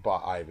because you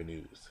bought Ivan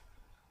Ooze.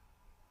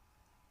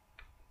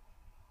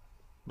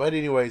 But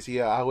anyways,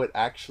 yeah, I would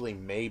actually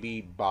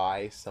maybe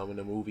buy some of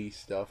the movie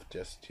stuff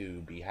just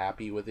to be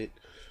happy with it.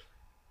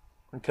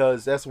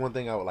 Because that's one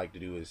thing I would like to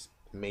do is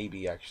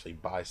maybe actually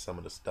buy some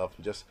of the stuff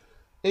and just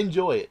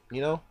enjoy it,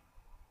 you know?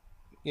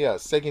 Yeah,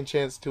 second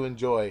chance to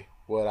enjoy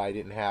what I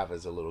didn't have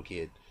as a little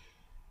kid.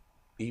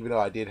 Even though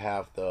I did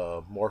have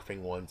the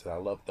morphing ones and I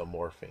love the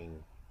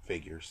morphing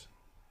figures.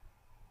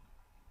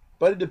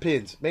 But it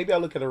depends. Maybe I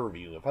look at a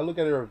review. If I look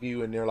at a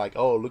review and they're like,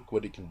 oh, look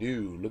what it can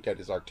do. Look at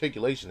its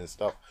articulation and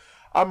stuff.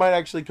 I might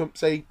actually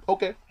say,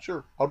 okay,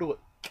 sure, I'll do it.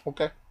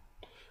 Okay.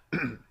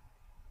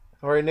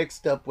 Alright,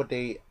 next up, what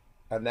they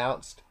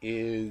announced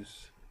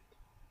is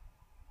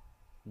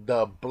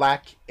the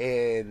black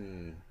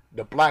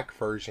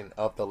version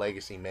of the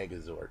Legacy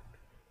Megazord.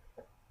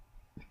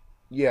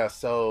 Yeah,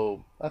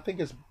 so I think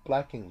it's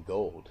black and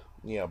gold.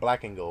 Yeah,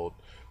 black and gold.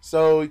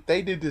 So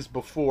they did this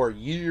before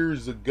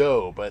years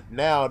ago, but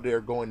now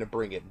they're going to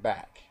bring it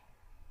back.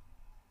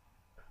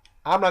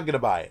 I'm not going to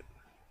buy it.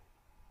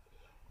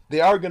 They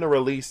are going to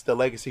release the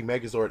Legacy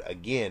Megazord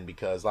again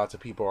because lots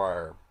of people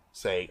are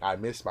saying, I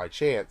missed my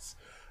chance.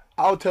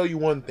 I'll tell you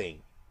one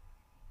thing.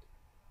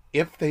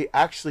 If they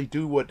actually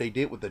do what they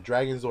did with the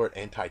Dragonzord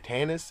and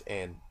Titanus,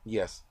 and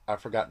yes, I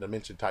forgot to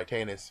mention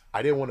Titanus,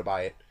 I didn't want to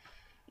buy it.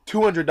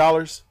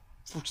 $200?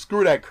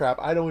 Screw that crap.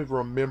 I don't even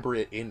remember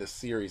it in the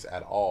series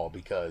at all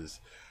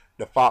because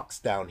the Fox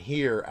down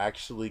here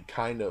actually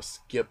kind of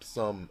skipped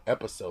some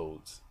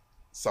episodes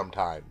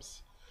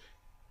sometimes.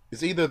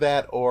 It's either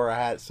that or I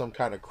had some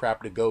kind of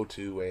crap to go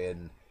to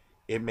and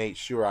it made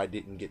sure I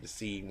didn't get to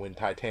see when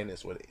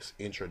Titanus was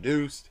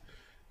introduced.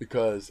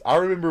 Because I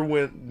remember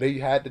when they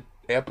had the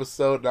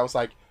episode and I was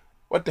like,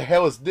 what the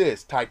hell is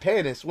this?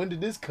 Titanus, when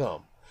did this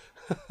come?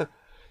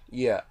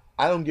 Yeah,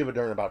 I don't give a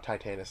darn about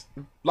Titanus.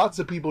 Lots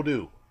of people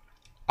do.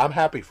 I'm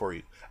happy for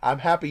you. I'm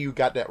happy you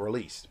got that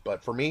released.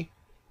 But for me,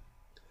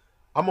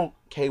 I'm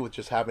okay with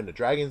just having the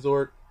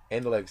Dragonzord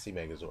and the Legacy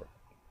Megazord.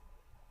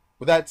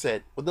 With that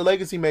said, with the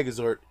Legacy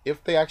Megazord,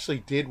 if they actually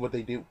did what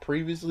they did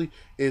previously,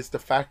 is the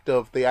fact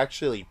of they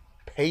actually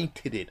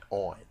painted it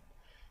on.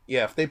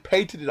 Yeah, if they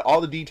painted it all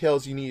the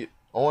details you need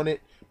on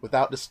it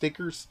without the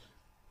stickers,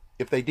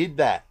 if they did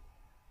that,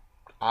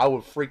 I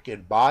would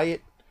freaking buy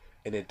it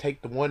and then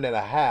take the one that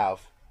I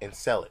have and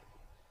sell it.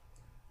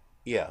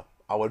 Yeah,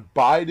 I would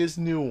buy this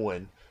new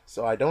one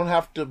so I don't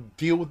have to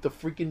deal with the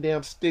freaking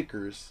damn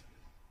stickers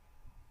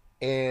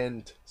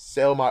and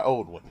sell my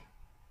old one.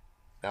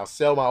 Now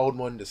sell my old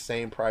one the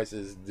same price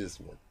as this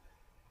one.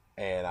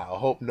 And I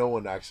hope no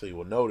one actually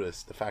will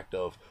notice the fact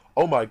of,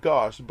 oh my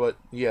gosh, but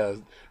yeah,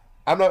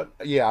 I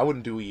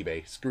wouldn't do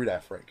eBay. Screw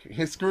that frick.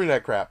 Screw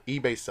that crap.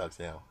 eBay sucks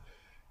now.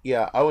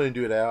 Yeah, I wouldn't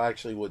do that. I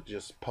actually would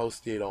just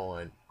post it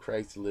on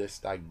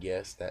Craigslist, I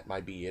guess. That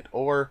might be it.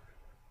 Or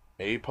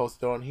maybe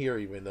post it on here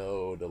even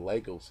though the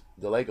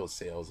Lego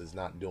sales is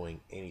not doing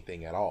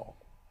anything at all.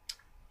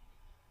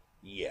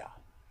 Yeah.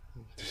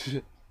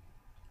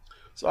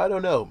 So I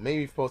don't know.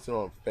 Maybe post it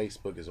on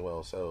Facebook as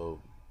well.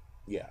 So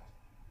yeah.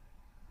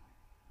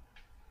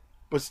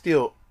 But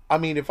still, I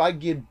mean, if I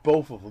get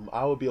both of them,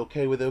 I would be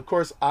okay with it. Of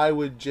course, I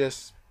would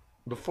just,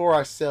 before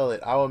I sell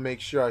it, I would make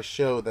sure I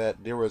show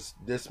that there was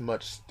this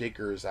much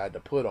stickers I had to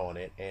put on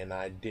it, and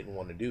I didn't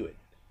want to do it.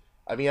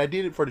 I mean, I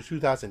did it for the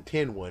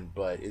 2010 one,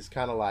 but it's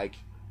kind of like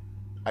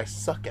I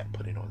suck at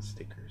putting on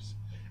stickers.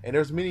 And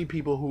there's many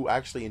people who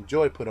actually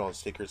enjoy putting on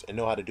stickers and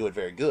know how to do it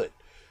very good.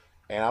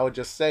 And I would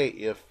just say,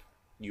 if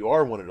you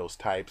are one of those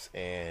types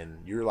and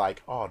you're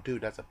like, oh,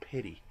 dude, that's a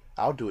pity,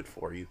 I'll do it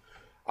for you.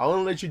 I want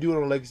to let you do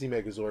it on Legacy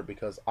Megazord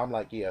because I'm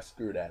like, yeah,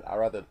 screw that. I'd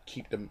rather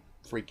keep the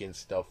freaking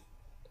stuff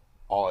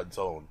on its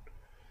own.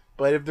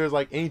 But if there's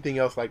like anything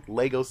else like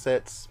Lego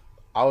sets,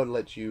 I would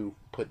let you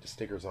put the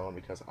stickers on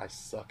because I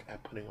suck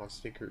at putting on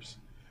stickers.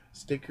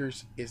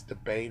 Stickers is the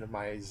bane of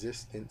my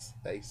existence.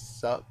 They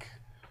suck.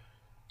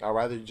 I'd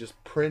rather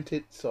just print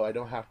it so I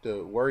don't have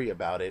to worry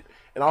about it.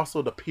 And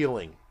also the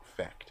peeling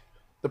effect.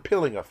 The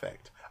peeling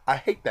effect. I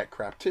hate that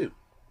crap too.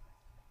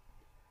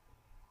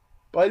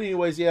 But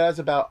anyways, yeah, that's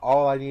about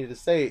all I needed to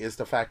say is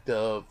the fact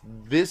of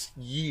this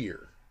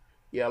year.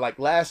 Yeah, like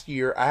last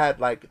year, I had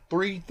like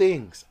 3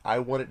 things I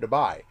wanted to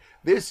buy.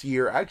 This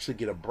year, I actually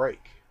get a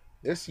break.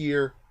 This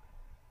year,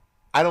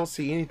 I don't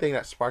see anything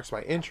that sparks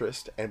my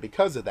interest. And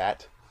because of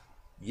that,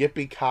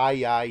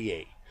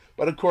 yippee-ki-yay.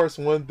 But of course,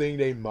 one thing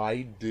they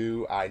might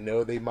do, I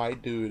know they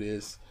might do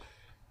this,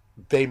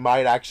 they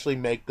might actually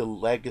make the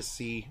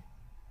legacy,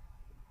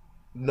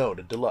 no,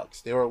 the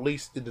deluxe. They will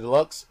release the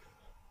deluxe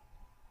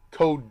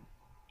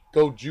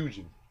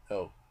Gojujin.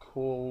 Oh,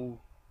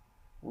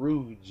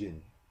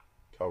 Korujin.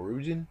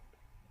 Korujin?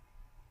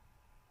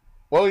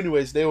 Well,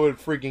 anyways, they would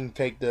freaking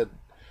take the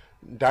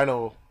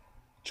Dino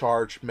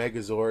Charge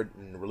Megazord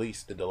and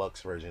release the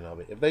deluxe version of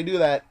it. If they do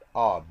that,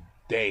 oh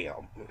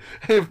damn.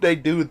 If they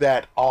do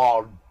that,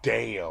 oh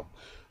damn.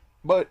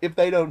 But if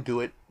they don't do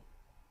it,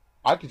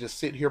 I can just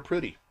sit here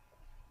pretty.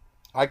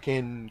 I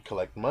can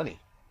collect money.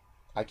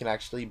 I can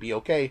actually be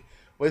okay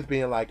with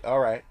being like,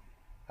 alright,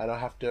 I don't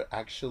have to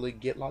actually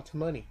get lots of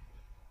money.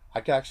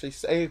 I can actually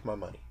save my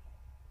money.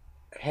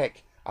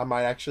 Heck, I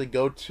might actually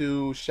go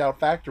to Shout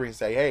Factory and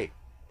say, hey,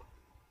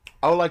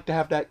 I would like to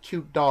have that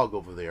cute dog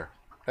over there.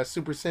 That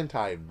Super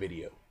Sentai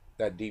video.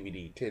 That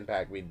DVD,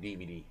 10-pack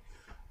DVD.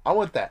 I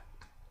want that.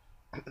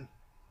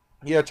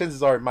 Yeah,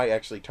 chances are it might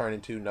actually turn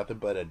into nothing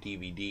but a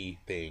DVD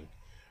thing.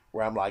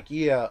 Where I'm like,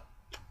 yeah,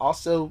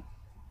 also,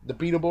 the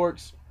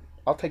Beetleborgs,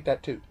 I'll take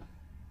that too.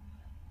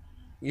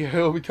 Yeah,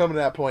 it'll be coming to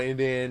that point and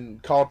then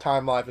call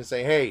Time Life and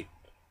say, hey,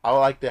 I would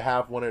like to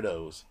have one of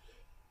those.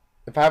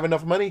 If I have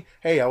enough money,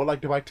 hey, I would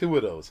like to buy 2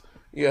 of those.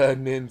 Yeah,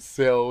 and then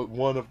sell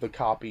one of the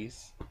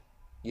copies.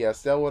 Yeah,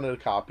 sell one of the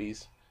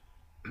copies.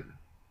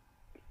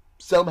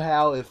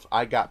 Somehow, if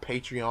I got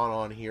Patreon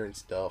on here and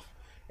stuff,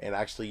 and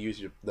actually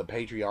use the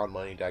Patreon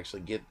money to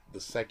actually get the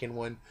second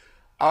one,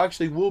 I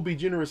actually will be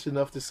generous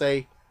enough to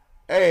say,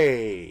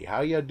 hey,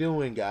 how y'all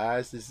doing,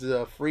 guys? This is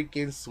a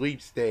freaking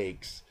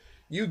sweepstakes.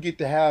 You get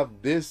to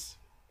have this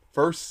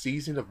first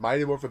season of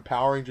Mighty Morphin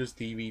Power Rangers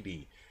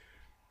DVD.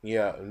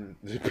 Yeah, and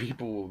the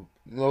people,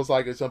 most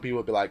likely some people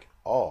will be like,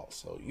 oh,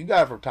 so you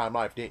got it from Time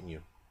Life, didn't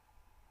you?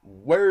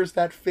 Where's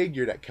that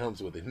figure that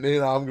comes with it? And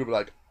then I'm going to be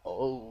like,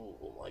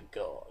 oh my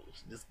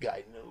gosh, this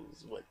guy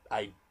knows what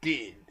I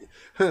did.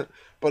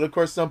 But of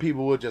course, some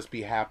people will just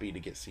be happy to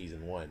get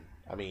season 1.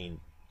 I mean,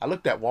 I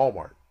looked at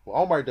Walmart.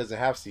 Walmart doesn't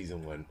have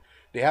season 1.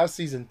 They have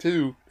season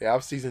 2, they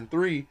have season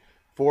 3,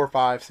 4,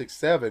 5, 6,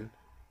 7,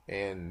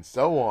 and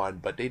so on,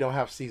 but they don't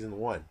have season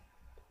 1. I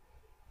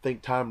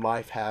think Time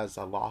Life has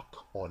a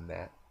lock on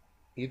that.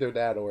 Either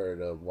that or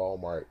the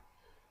Walmart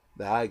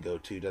that I go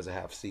to doesn't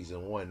have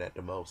season 1 at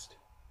the most.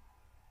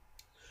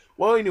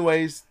 Well,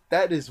 anyways,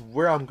 that is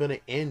where I'm going to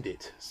end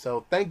it.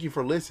 So thank you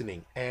for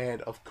listening.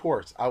 And of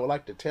course, I would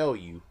like to tell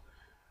you,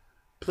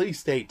 please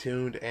stay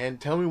tuned and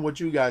tell me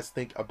what you guys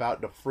think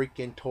about the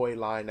freaking toy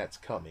line that's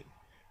coming.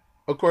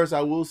 Of course,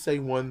 I will say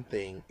one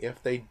thing.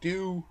 If they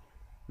do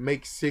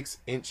make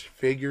 6-inch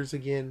figures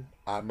again,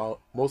 I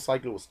most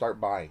likely will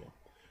start buying them.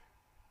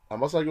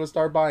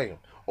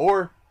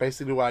 Or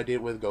basically what I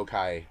did with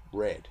Gokai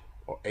Red,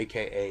 or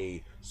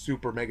aka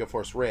Super Mega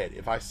Force Red.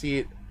 If I see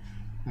it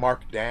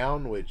marked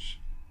down, which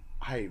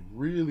I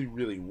really,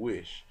 really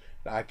wish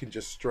that I can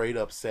just straight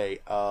up say,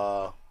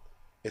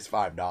 it's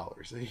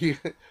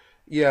 $5.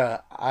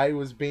 Yeah, I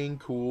was being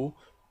cool.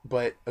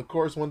 But, of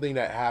course, one thing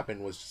that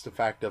happened was just the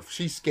fact of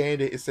she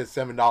scanned it, it said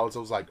 $7. I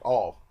was like,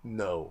 oh,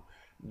 no.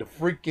 The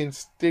freaking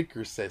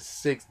sticker says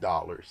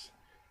 $6.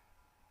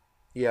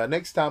 Yeah,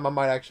 next time I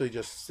might actually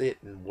just sit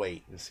and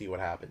wait and see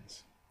what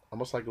happens. I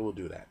most likely will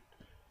do that.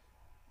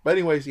 But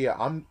anyways,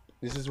 yeah,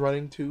 this is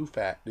running too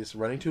fat. This is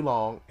running too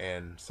long,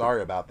 and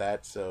sorry about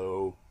that.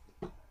 So,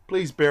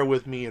 please bear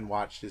with me and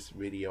watch this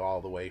video all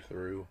the way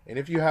through. And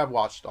if you have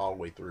watched all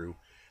the way through,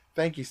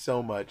 thank you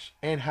so much,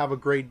 and have a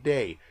great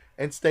day.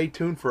 And stay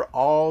tuned for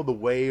all the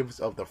waves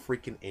of the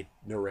freaking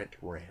ignorant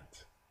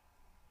rant.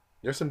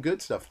 There's some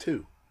good stuff,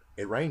 too.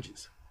 It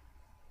ranges.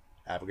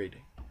 Have a great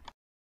day.